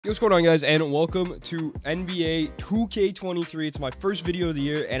Yo, what's going on, guys, and welcome to NBA 2K23. It's my first video of the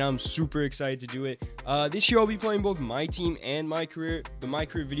year, and I'm super excited to do it. This year, I'll be playing both my team and my career. The my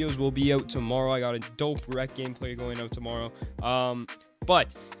career videos will be out tomorrow. I got a dope rec gameplay going out tomorrow.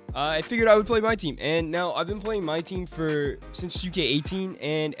 But I figured I would play my team, and now I've been playing my team since 2K18,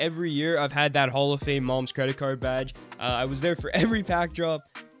 and every year I've had that Hall of Fame Mom's credit card badge. I was there for every pack drop,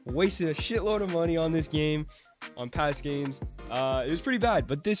 wasted a shitload of money on this game. On past games, it was pretty bad,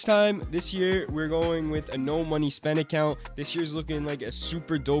 but this year we're going with a no money spent account. This year's looking like a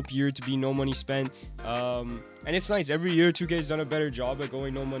super dope year to be no money spent, and it's nice. Every year 2K's done a better job at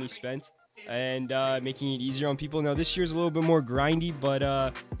going no money spent and making it easier on people. Now this year's a little bit more grindy, but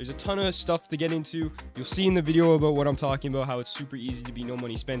there's a ton of stuff to get into. You'll see in the video about what I'm talking about, how it's super easy to be no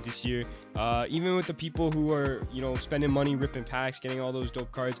money spent this year. Even with the people who are, spending money ripping packs, getting all those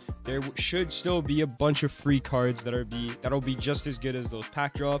dope cards, there should still be a bunch of free cards that'll be just as good as those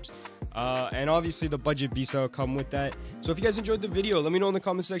pack drops. And obviously the budget beasts that'll come with that. So if you guys enjoyed the video, let me know in the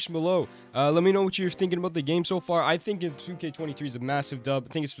comment section below. Let me know what you're thinking about the game so far. I think 2K23 is a massive dub.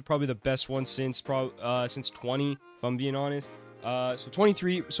 I think it's probably the best one since 20, if I'm being honest. So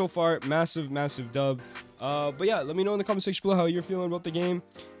 23 so far, massive dub. But yeah, let me know in the comment section below how you're feeling about the game,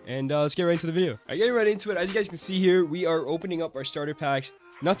 and let's get right into the video. Alright, getting right into it. As you guys can see here, we are opening up our starter packs.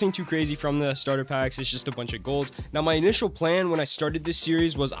 Nothing too crazy from the starter packs. It's just a bunch of golds. Now, my initial plan when I started this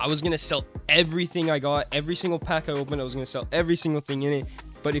series was I was gonna sell everything I got. Every single pack I opened, I was gonna sell every single thing in it.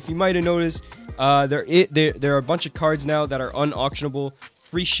 But if you might have noticed, there are a bunch of cards now that are unauctionable.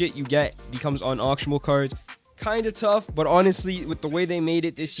 Free shit you get becomes unauctionable cards. Kind of tough, but honestly, with the way they made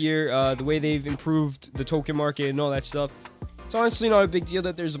it this year, the way they've improved the token market and all that stuff, it's honestly not a big deal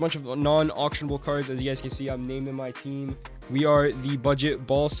that there's a bunch of non-auctionable cards. As you guys can see, I'm naming my team. We are the budget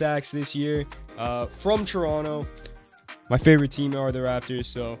ball sacks this year, from Toronto. My favorite team are the Raptors.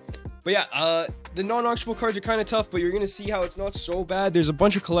 So, but yeah, the non-auctionable cards are kind of tough, but you're gonna see how it's not so bad. There's a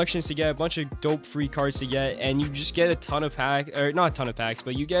bunch of collections to get, a bunch of dope free cards to get, and you just get a ton of not a ton of packs,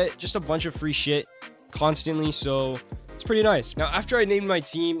 but you get just a bunch of free shit constantly. So it's pretty nice. Now, after I named my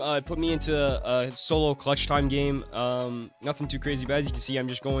team, it put me into a solo clutch time game. Nothing too crazy, but as you can see, I'm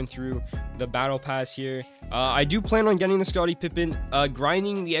just going through the battle pass here. I do plan on getting the Scottie Pippen.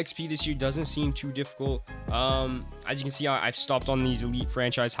 Grinding the XP this year doesn't seem too difficult. As you can see, I've stopped on these elite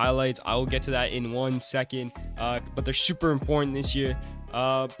franchise highlights. I will get to that in 1 second, but they're super important this year.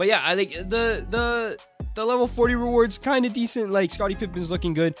 But yeah, I think the level 40 rewards kind of decent. Like, Scottie Pippen's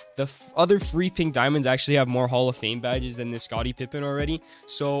looking good. The other free pink diamonds actually have more Hall of Fame badges than the Scottie Pippen already.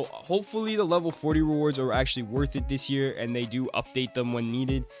 So hopefully the level 40 rewards are actually worth it this year, and they do update them when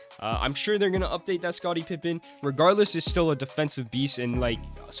needed. I'm sure they're gonna update that Scottie Pippen. Regardless, it's still a defensive beast, and like,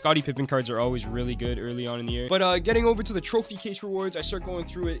 Scottie Pippen cards are always really good early on in the year. But getting over to the trophy case rewards, I start going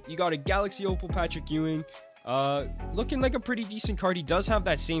through it. You got a Galaxy Opal Patrick Ewing. Looking like a pretty decent card. He does have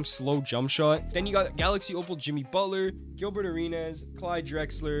that same slow jump shot. Then you got Galaxy Opal Jimmy Butler, Gilbert Arenas, Clyde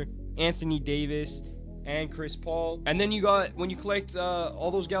Drexler, Anthony Davis, and Chris Paul. And then you got, when you collect all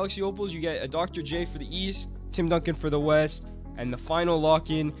those Galaxy Opals, you get a Dr. J for the East, Tim Duncan for the West, and the final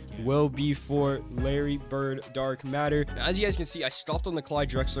lock-in will be for Larry Bird Dark Matter. Now, as you guys can see, I stopped on the Clyde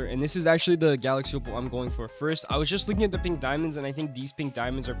Drexler, and this is actually the Galaxy Opal I'm going for first. I was just looking at the pink diamonds, and I think these pink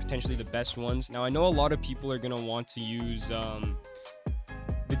diamonds are potentially the best ones. Now, I know a lot of people are going to want to use the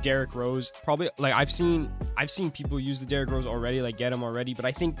Derrick Rose. Probably, like, I've seen people use the Derrick Rose already, like, get him already, but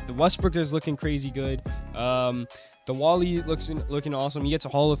I think the Westbrook is looking crazy good. The Wally looking awesome. He gets a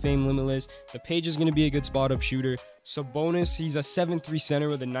Hall of Fame Limitless. The Page is going to be a good spot up shooter. Sabonis, he's a 7'3" center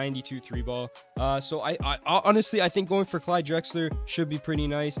with a 92 3-ball. So I honestly, I think going for Clyde Drexler should be pretty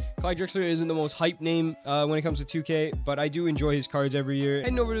nice. Clyde Drexler isn't the most hype name when it comes to 2K, but I do enjoy his cards every year.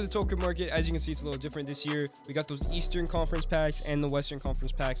 Heading over to the token market, as you can see, it's a little different this year. We got those Eastern Conference packs and the Western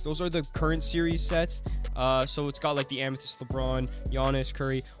Conference packs. Those are the current series sets. So it's got like the Amethyst LeBron, Giannis,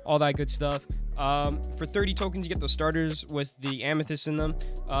 Curry, all that good stuff. For 30 tokens, you get those starters with the amethyst in them.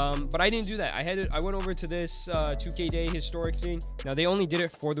 But I didn't do that. I went over to this 2K Day historic thing. Now, they only did it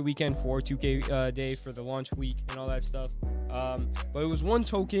for the weekend for 2K Day for the launch week and all that stuff. But it was 1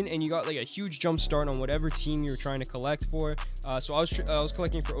 token, and you got like a huge jump start on whatever team you're trying to collect for. So I was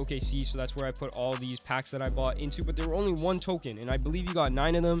collecting for OKC, so that's where I put all these packs that I bought into. But there were only 1 token, and I believe you got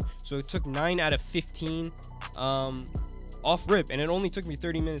 9 of them. So it took 9 out of 15. Off rip, and it only took me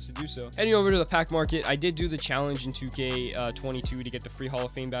 30 minutes to do so. Heading over to the pack market, I did do the challenge in 2K22 to get the free Hall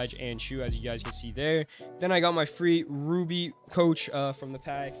of Fame badge and shoe, as you guys can see there. Then I got my free Ruby coach from the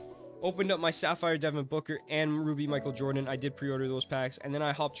packs. Opened up my Sapphire Devin Booker and Ruby Michael Jordan. I did pre-order those packs, and then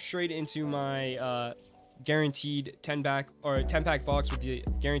I hopped straight into my guaranteed 10-pack box with the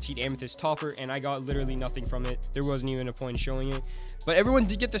guaranteed amethyst topper, and I got literally nothing from it. There wasn't even a point showing it. But everyone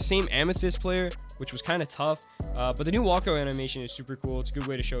did get the same amethyst player, which was kind of tough. But the new walkout animation is super cool. It's a good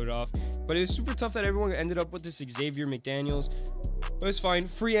way to show it off. But it was super tough that everyone ended up with this Xavier McDaniels. But it's fine.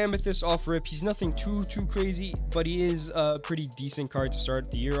 Free amethyst off rip. He's nothing too crazy, but he is a pretty decent card to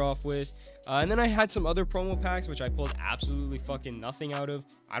start the year off with. And then I had some other promo packs, which I pulled absolutely fucking nothing out of.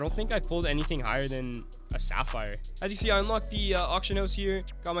 I don't think I pulled anything higher than a Sapphire. As you see, I unlocked the auction house here.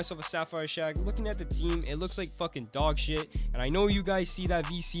 Got myself a Sapphire Shack. Looking at the team, it looks like fucking dog shit. And I know you guys see that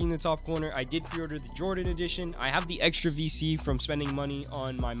VC in the top corner. I did pre-order the Jordan edition. I have the extra VC from spending money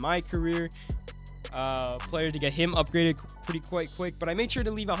on my career player to get him upgraded quite quick, but I made sure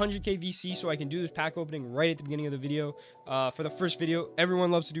to leave 100k VC so I can do this pack opening right at the beginning of the video. For the first video,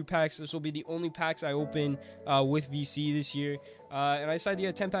 everyone loves to do packs. This will be the only packs I open with VC this year. And I decided to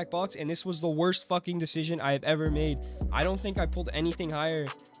get a 10-pack box, and this was the worst fucking decision I have ever made. I don't think I pulled anything higher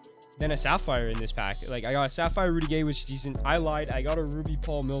than a Sapphire in this pack. Like, I got a Sapphire Rudy Gay, which is decent. I lied. I got a Ruby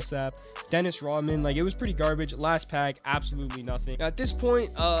Paul Millsap, Dennis Rodman. Like, it was pretty garbage. Last pack, absolutely nothing. Now, at this point,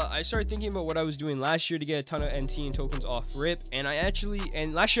 I started thinking about what I was doing last year to get a ton of NT and tokens off rip. And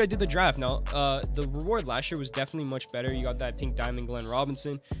last year I did the draft. Now, the reward last year was definitely much better. You got that pink diamond Glenn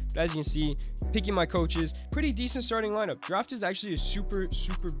Robinson. But as you can see, picking my coaches, pretty decent starting lineup. Draft is actually a super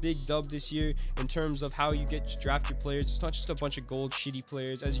big dub this year in terms of how you get to draft your players. It's not just a bunch of gold shitty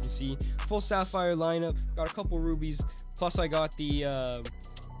players. As you can see, full Sapphire lineup, got a couple rubies, plus I got the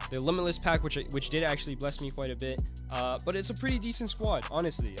Limitless pack, which did actually bless me quite a bit. But it's a pretty decent squad,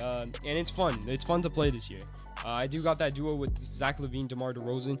 honestly, and it's fun to play this year. I do got that duo with Zach LaVine, DeMar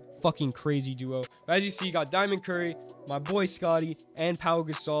DeRozan. Fucking crazy duo. But as you see, got Diamond Curry, my boy Scotty, and Pau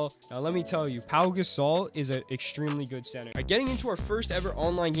Gasol. Now, let me tell you, Pau Gasol is an extremely good center. All right, getting into our first ever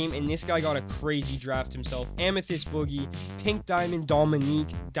online game, and this guy got a crazy draft himself. Amethyst Boogie, Pink Diamond Dominique,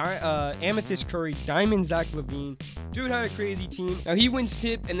 Amethyst Curry, Diamond Zach LaVine. Dude had a crazy team. Now, he wins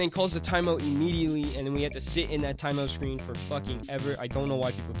tip and then calls the timeout immediately, and then we had to sit in that timeout screen for fucking ever. I don't know why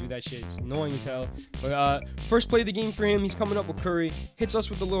people do that shit. It's annoying as hell. But first play of the game for him, he's coming up with Curry, hits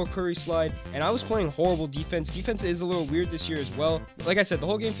us with the little Curry slide, and I was playing horrible defense. Defense is a little weird this year as well. Like I said, the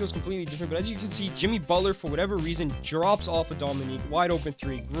whole game feels completely different, but as you can see, Jimmy Butler, for whatever reason, drops off of Dominique, wide open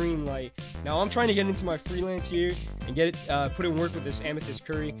three, green light. Now, I'm trying to get into my freelance here and get it, put in work with this Amethyst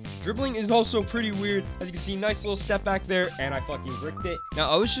Curry. Dribbling is also pretty weird. As you can see, nice little step back there, and I fucking bricked it.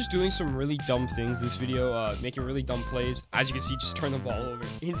 Now, I was just doing some really dumb things this video, making really dumb plays. As you can see, just turn the ball over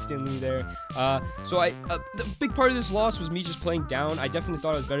instantly there. So the big part of this loss was me just playing down. I definitely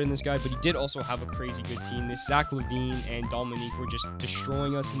thought I was better than this guy, but he did also have a crazy good team. This Zach LaVine and Dominique were just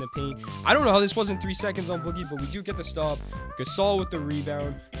destroying us in the paint. I don't know how this wasn't 3 seconds on Boogie, but we do get the stop. Gasol with the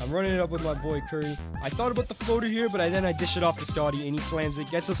rebound. I'm running it up with my boy Curry. I thought about the floater here, but then I dish it off to Scotty, and he slams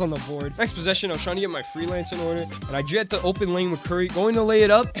it, gets us on the board. Next possession, I was trying to get my freelance in order, and I jet the open lane with Curry, going to lay it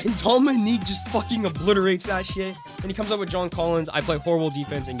up, and Dominique just fucking obliterates that shit. And he comes up with John Collins. I play horrible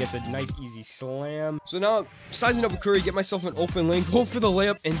defense and gets a nice easy slam. So now, sizing up with Curry, get myself an open lane, go for the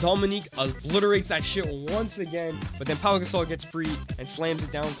layup, and Dominique obliterates that shit once again. But then Pau Gasol gets free and slams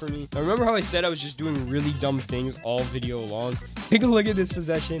it down for me. Now, remember how I said I was just doing really dumb things all video long? Take a look at this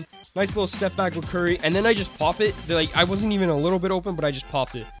possession. Nice little step back with Curry, and then I just pop it. Like, I wasn't even a little bit open, but I just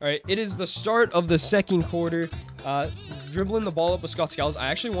popped it. All right, it is the start of the second quarter. Dribbling the ball up with Scott Skiles. I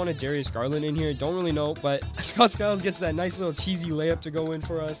actually wanted Darius Garland in here. Don't really know, but Scott Skiles gets that nice little cheesy layup to go in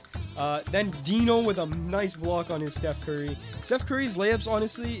for us. Then Dino with a nice block on his Steph Curry. Steph Curry's layups,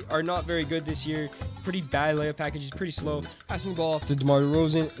 honestly, are not very good this year. Pretty bad layup package. He's pretty slow. Passing the ball off to DeMar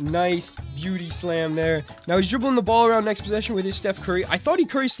DeRozan. Nice beauty slam there. Now he's dribbling the ball around next possession with his Steph Curry. I thought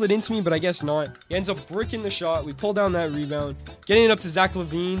Curry slid into me, but I guess not. He ends up bricking the shot. We pull down that rebound. Getting it up to Zach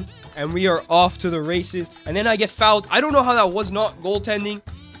LaVine. And we are off to the races. And then I get fouled. I don't know how that was not goaltending.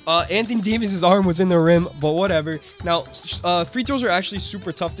 Anthony Davis's arm was in the rim, but whatever. Now, free throws are actually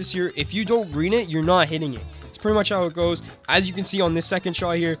super tough this year. If you don't green it, you're not hitting it. It's pretty much how it goes. As you can see on this second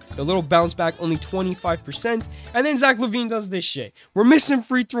shot here, the little bounce back, only 25%. And then Zach LaVine does this shit. We're missing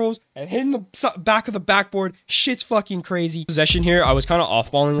free throws and hitting the back of the backboard. Shit's fucking crazy. Possession here, I was kind of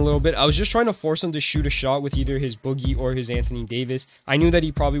off-balling a little bit. I was just trying to force him to shoot a shot with either his Boogie or his Anthony Davis. I knew that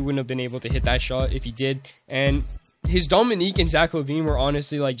he probably wouldn't have been able to hit that shot if he did. And his Dominique and Zach LaVine were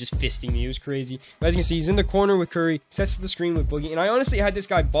honestly like just fisting me. It was crazy. But as you can see, he's in the corner with Curry, sets to the screen with Boogie. And I honestly had this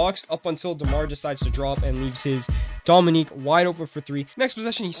guy boxed up until DeMar decides to drop and leaves his Dominique wide open for 3. Next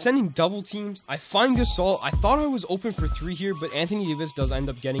possession, he's sending double teams. I find Gasol. I thought I was open for 3 here, but Anthony Davis does end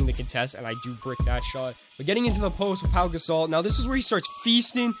up getting the contest, and I do brick that shot. But getting into the post with Pau Gasol. Now this is where he starts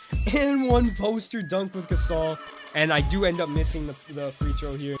feasting, and one poster dunk with Gasol. And I do end up missing the free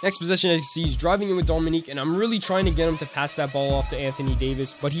throw here. Next possession, as you see, he's driving in with Dominique, and I'm really trying to get him to pass that ball off to Anthony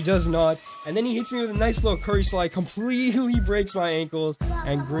Davis, but he does not. And then he hits me with a nice little Curry slide, completely breaks my ankles,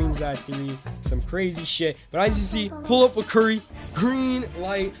 and greens that 3. Some crazy shit. But as you see, pull up with Curry, green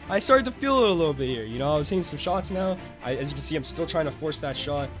light. I started to feel it a little bit here. You know, I was hitting some shots now. As you can see, I'm still trying to force that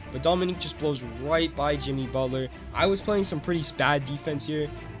shot, but Dominique just blows right by Jimmy Butler. I was playing some pretty bad defense here.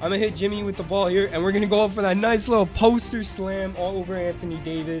 I'm gonna hit Jimmy with the ball here, and we're gonna go up for that nice little poster slam all over Anthony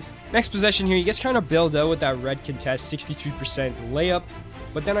Davis. Next possession here, he gets kind of bailed out with that red contest, 63% layup.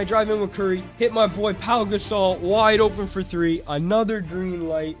 But then I drive in with Curry, hit my boy Pau Gasol wide open for 3. Another green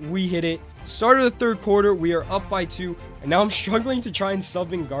light, we hit it. Start of the third quarter, we are up by 2, and now I'm struggling to try and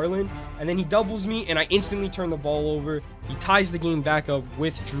sub in Garland, and then he doubles me, and I instantly turn the ball over. He ties the game back up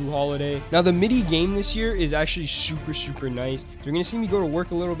with Jrue Holiday. Now the midi game this year is actually super nice. So you're gonna see me go to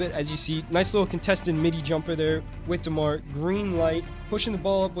work a little bit. As you see, nice little contested midi jumper there with DeMar. Green light, pushing the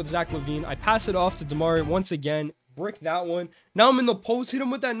ball up with Zach LaVine. I pass it off to DeMar once again. Brick that one. Now I'm in the post, hit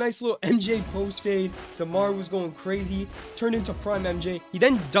him with that nice little MJ post fade. DeMar was going crazy, turned into prime MJ. He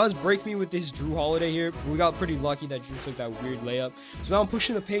then does break me with this Jrue Holiday here. We got pretty lucky that Jrue took that weird layup. So now I'm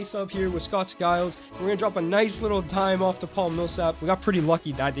pushing the pace up here with Scott Skiles. We're gonna drop a nice little dime off to Paul Millsap. We got pretty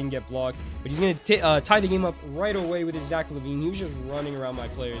lucky that didn't get blocked, but he's gonna tie the game up right away with his Zach LaVine. He was just running around my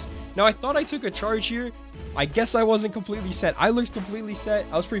players. Now I thought I took a charge here. I guess I wasn't completely set. I looked completely set.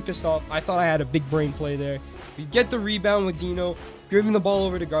 I was pretty pissed off. I thought I had a big brain play there. We get the rebound with Dino, giving the ball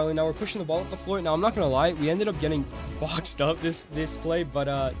over to Garland. Now we're pushing the ball up the floor. Now I'm not gonna lie, we ended up getting boxed up this play, but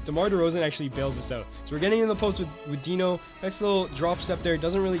DeMar DeRozan actually bails us out. So we're getting in the post with Dino. Nice little drop step there.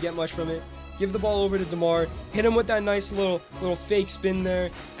 Doesn't really get much from it. Give the ball over to DeMar. Hit him with that nice little fake spin there,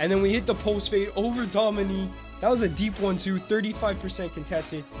 and then we hit the post fade over Dominique. That was a deep one too, 35%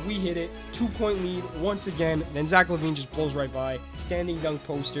 contested. We hit it, 2-point lead once again. Then Zach LaVine just blows right by. Standing dunk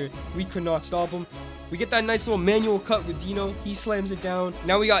poster. We could not stop him. We get that nice little manual cut with Dino. He slams it down.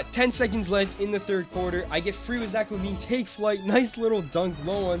 Now we got 10 seconds left in the third quarter. I get free with Zach LaVine. Take flight. Nice little dunk,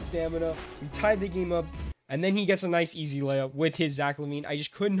 low on stamina. We tied the game up. And then he gets a nice easy layup with his Zach LaVine. I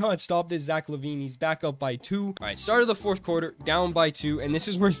just could not stop this Zach LaVine. He's back up by 2. All right, start of the fourth quarter, down by 2. And this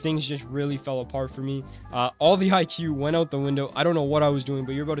is where things just really fell apart for me. All the IQ went out the window. I don't know what I was doing,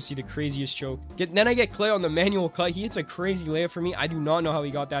 but you're about to see the craziest choke. Then I get Clay on the manual cut. He hits a crazy layup for me. I do not know how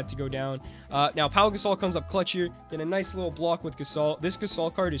he got that to go down. Now Pau Gasol comes up clutch here. Get a nice little block with Gasol. This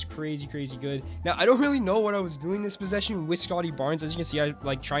Gasol card is crazy good. Now I don't really know what I was doing this possession with Scottie Barnes. As you can see, I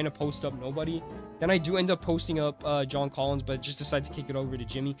like trying to post up nobody. Then I do end up posting up John Collins, but just decide to kick it over to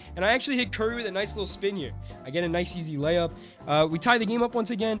Jimmy. And I actually hit Curry with a nice little spin here. I get a nice easy layup. We tie the game up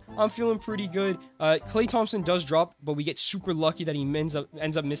once again. I'm feeling pretty good. Klay Thompson does drop, but we get super lucky that he ends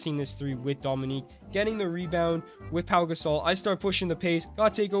up missing this 3 with Dominique. Getting the rebound with Pau Gasol. I start pushing the pace.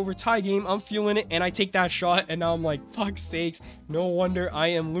 Got to take over. Tie game. I'm feeling it, and I take that shot, and now I'm like, fuck sakes. No wonder I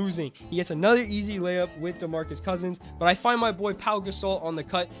am losing. He gets another easy layup with DeMarcus Cousins, but I find my boy Pau Gasol on the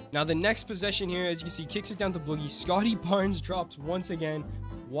cut. Now the next possession here, as you can see, kicks it down to Boogie. Scottie Barnes drops once again.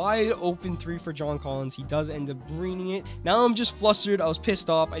 Wide open 3 for John Collins. He does end up greening it. Now I'm just flustered. I was pissed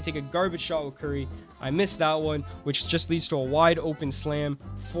off. I take a garbage shot with Curry. I missed that one, which just leads to a wide open slam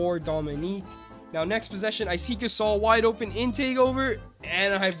for Dominique. Now next possession, I see Gasol wide open in takeover,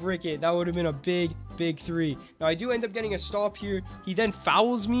 and I brick it. That would have been a big 3. Now I do end up getting a stop here. He then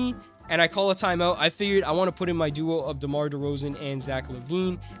fouls me, and I call a timeout. I figured I want to put in my duo of DeMar DeRozan and Zach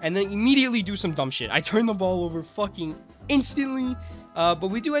LaVine, and then immediately do some dumb shit. I turn the ball over fucking instantly, but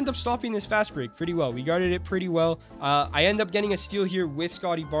we do end up stopping this fast break pretty well. We guarded it pretty well. I end up getting a steal here with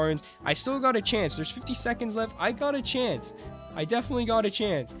Scottie Barnes. I still got a chance. There's 50 seconds left. I got a chance. I definitely got a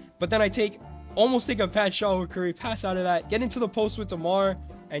chance. But then I almost take a bad shot with Curry, pass out of that, get into the post with DeMar,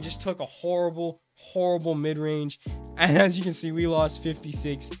 and just took a horrible mid-range. And as you can see, we lost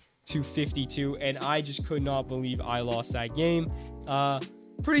 56-52, and I just could not believe I lost that game.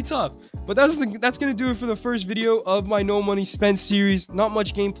 Pretty tough. But that's gonna do it for the first video of my No Money Spent series. Not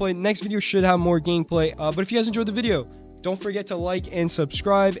much gameplay. Next video should have more gameplay. But if you guys enjoyed the video, don't forget to like and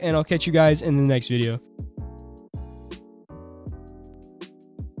subscribe, and I'll catch you guys in the next video.